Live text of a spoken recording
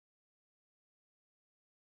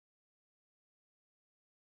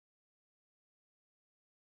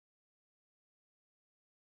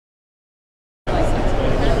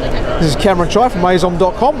This is Cameron Chai from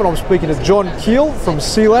Mazom.com, and I'm speaking to John Keel from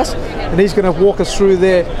Cilas, and he's going to walk us through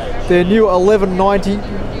their new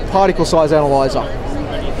 1190 particle size analyzer.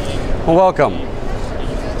 Well, welcome.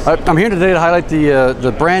 I'm here today to highlight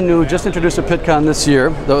the brand new, just introduced at PitCon this year,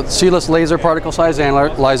 the Cilas laser particle size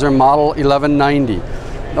analyzer model 1190.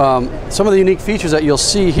 Some of the unique features that you'll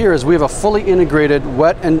see here is we have a fully integrated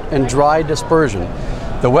wet and dry dispersion.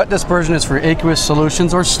 The wet dispersion is for aqueous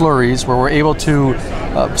solutions or slurries, where we're able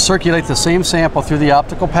to circulate the same sample through the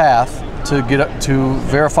optical path to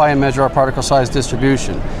verify and measure our particle size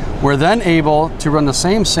distribution. We're then able to run the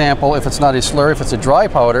same sample, if it's not a slurry, if it's a dry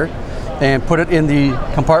powder, and put it in the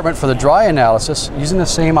compartment for the dry analysis using the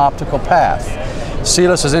same optical path.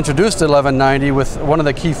 Cilas has introduced 1190 with one of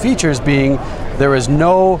the key features being there is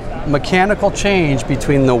no mechanical change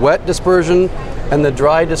between the wet dispersion and the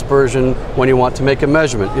dry dispersion when you want to make a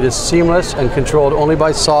measurement. It is seamless and controlled only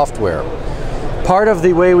by software. Part of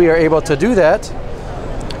the way we are able to do that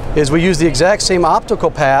is we use the exact same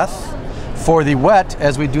optical path for the wet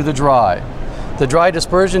as we do the dry. The dry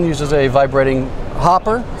dispersion uses a vibrating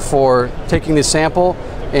hopper for taking the sample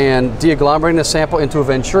and deagglomerating the sample into a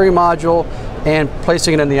Venturi module and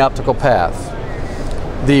placing it in the optical path.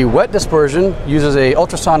 The wet dispersion uses an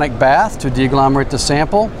ultrasonic bath to deagglomerate the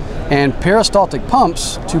sample and peristaltic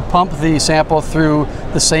pumps to pump the sample through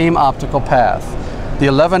the same optical path. The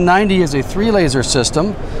 1190 is a 3-laser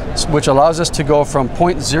system which allows us to go from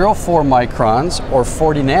 0.04 microns or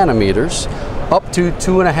 40 nanometers up to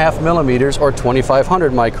 2.5 millimeters or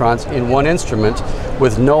 2,500 microns in one instrument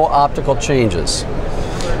with no optical changes.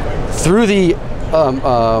 Through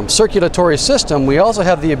the circulatory system, we also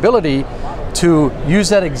have the ability to use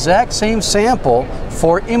that exact same sample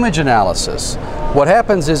for image analysis. What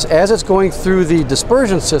happens is, as it's going through the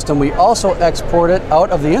dispersion system, we also export it out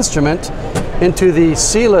of the instrument into the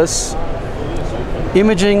Cilas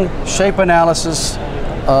imaging shape analysis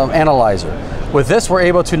analyzer. With this, we're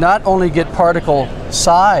able to not only get particle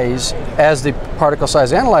size as the particle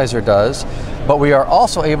size analyzer does, but we are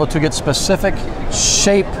also able to get specific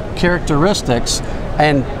shape characteristics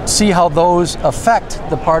and see how those affect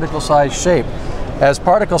the particle size shape. As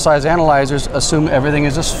particle size analyzers assume everything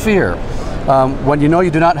is a sphere. When you know you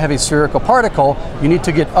do not have a spherical particle, you need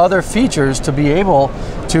to get other features to be able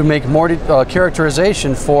to make more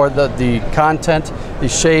characterization for the content, the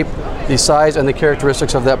shape, the size, and the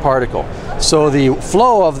characteristics of that particle. So the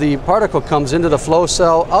flow of the particle comes into the flow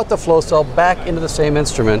cell, out the flow cell, back into the same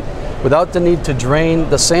instrument without the need to drain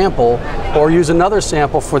the sample or use another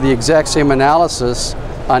sample for the exact same analysis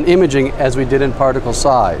on imaging as we did in particle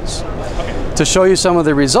size. To show you some of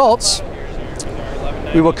the results,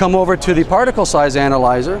 we will come over to the particle size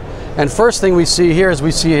analyzer, and first thing we see here is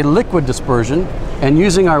we see a liquid dispersion, and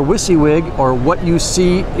using our WYSIWYG, or what you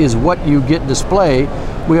see is what you get display,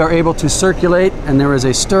 we are able to circulate, and there is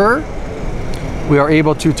a stir. We are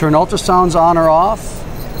able to turn ultrasounds on or off,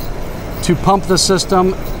 to pump the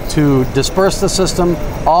system, to disperse the system,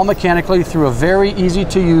 all mechanically through a very easy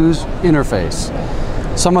to use interface.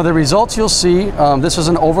 Some of the results you'll see, this is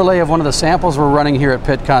an overlay of one of the samples we're running here at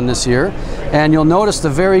PitCon this year, and you'll notice the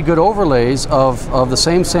very good overlays of the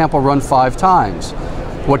same sample run 5 times.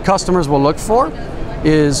 What customers will look for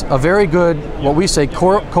is a very good, what we say,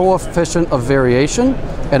 coefficient of variation,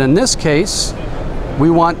 and in this case, we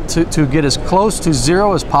want to get as close to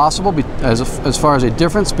 0 as possible as far as a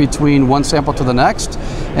difference between one sample to the next.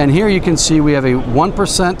 And here you can see we have a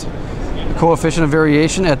 1% coefficient of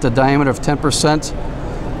variation at the diameter of 10%.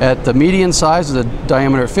 At the median size, the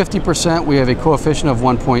diameter of 50%, we have a coefficient of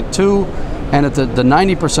 1.2. And at the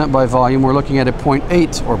 90% by volume, we're looking at a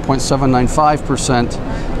 0.8 or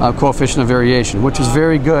 0.795% coefficient of variation, which is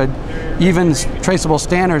very good. Even traceable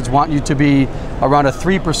standards want you to be around a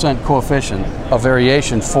 3% coefficient of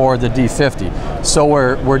variation for the D50. So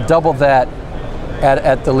we're double that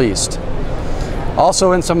at the least.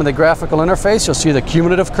 Also, in some of the graphical interface, you'll see the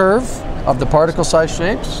cumulative curve of the particle size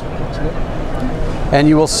shapes. And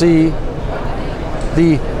you will see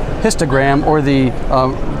the histogram, or the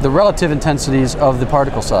relative intensities of the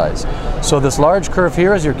particle size. So this large curve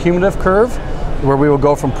here is your cumulative curve, where we will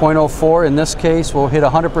go from 0.04, in this case, we'll hit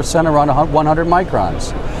 100% around 100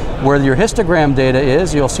 microns. Where your histogram data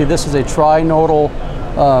is, you'll see this is a trinodal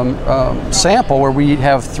sample where we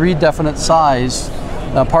have 3 definite size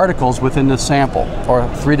particles within the sample, or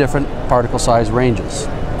 3 different particle size ranges.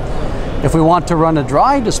 If we want to run a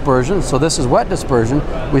dry dispersion, so this is wet dispersion,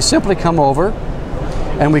 we simply come over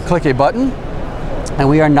and we click a button, and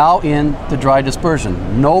we are now in the dry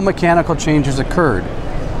dispersion. No mechanical changes occurred.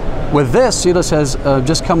 With this, Cilas has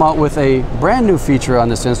just come out with a brand new feature on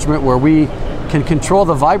this instrument where we can control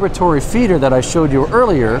the vibratory feeder that I showed you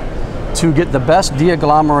earlier to get the best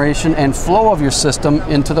de-agglomeration and flow of your system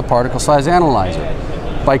into the particle size analyzer.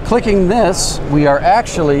 By clicking this, we are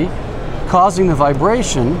actually causing the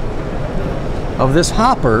vibration of this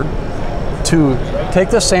hopper to take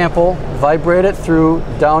the sample, vibrate it through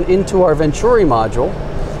down into our Venturi module,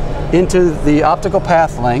 into the optical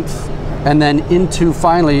path length, and then into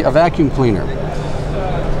finally a vacuum cleaner.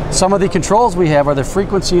 Some of the controls we have are the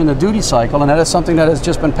frequency and the duty cycle, and that is something that has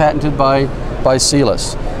just been patented by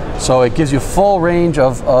Cilas. So it gives you full range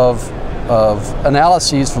of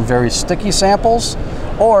analyses from very sticky samples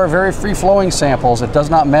or very free-flowing samples. It does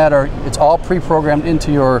not matter. It's all pre-programmed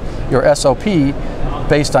into your SOP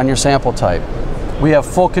based on your sample type. We have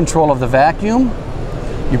full control of the vacuum.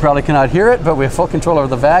 You probably cannot hear it, but we have full control over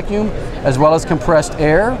the vacuum as well as compressed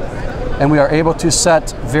air, and we are able to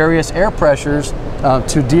set various air pressures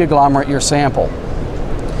to de-agglomerate your sample.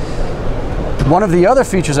 One of the other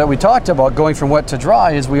features that we talked about going from wet to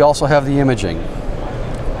dry is we also have the imaging.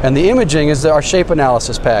 And the imaging is our shape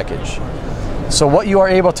analysis package. So what you are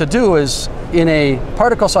able to do is, in a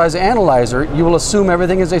particle size analyzer, you will assume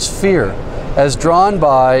everything is a sphere as drawn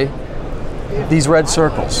by these red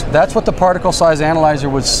circles. That's what the particle size analyzer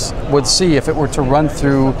would see if it were to run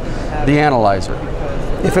through the analyzer.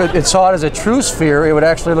 If it saw it as a true sphere, it would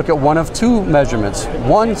actually look at one of two measurements.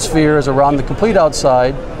 One sphere is around the complete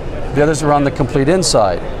outside, the other is around the complete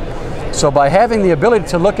inside. So by having the ability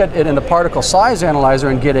to look at it in the particle size analyzer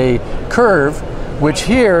and get a curve, which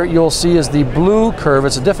here you'll see is the blue curve.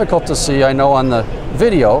 It's difficult to see, I know, on the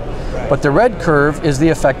video, but the red curve is the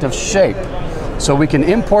effective shape. So we can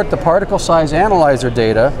import the particle size analyzer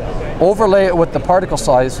data, overlay it with the particle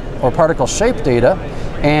size or particle shape data,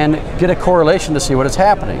 and get a correlation to see what is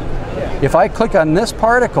happening. If I click on this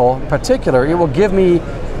particle in particular, it will give me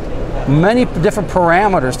many different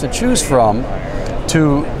parameters to choose from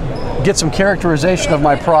to get some characterization of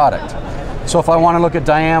my product. So if I want to look at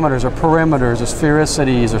diameters or perimeters or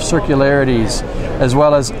sphericities or circularities, as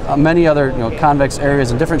well as many other convex areas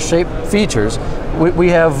and different shape features, we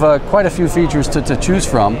have quite a few features to choose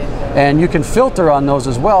from, and you can filter on those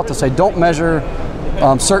as well to say don't measure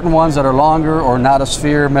certain ones that are longer or not a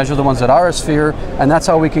sphere, measure the ones that are a sphere, and that's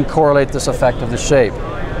how we can correlate this effect of the shape.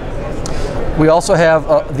 We also have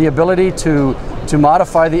the ability to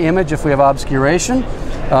modify the image if we have obscuration.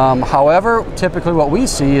 However, typically what we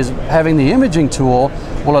see is having the imaging tool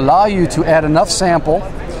will allow you to add enough sample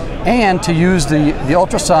and to use the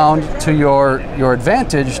ultrasound to your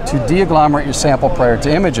advantage to de-agglomerate your sample prior to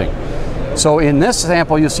imaging. So in this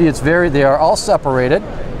sample you see they are all separated,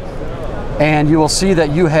 and you will see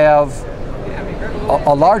that you have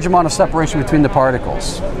a large amount of separation between the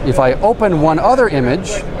particles. If I open one other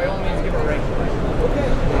image,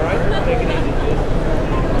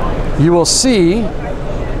 you will see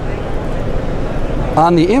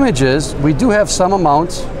on the images we do have some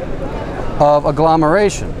amount of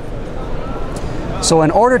agglomeration. So in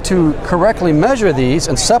order to correctly measure these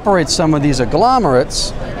and separate some of these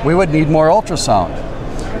agglomerates, we would need more ultrasound.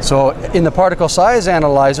 So in the particle size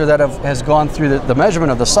analyzer, that has gone through the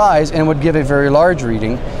measurement of the size and would give a very large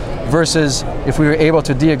reading, versus if we were able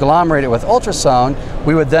to de-agglomerate it with ultrasound,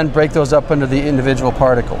 we would then break those up into the individual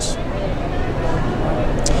particles.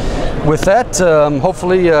 With that,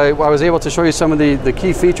 hopefully I was able to show you some of the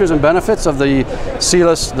key features and benefits of the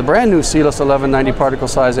Cilas, the brand new Cilas 1190 particle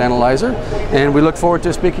size analyzer, and we look forward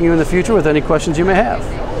to speaking to you in the future with any questions you may have.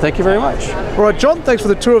 Thank you very much. All right, John, thanks for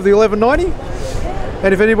the tour of the 1190.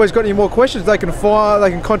 And if anybody's got any more questions, they can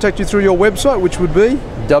contact you through your website, which would be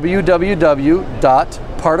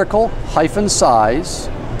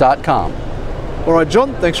www.particle-size.com. All right,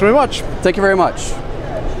 John, thanks very much. Thank you very much.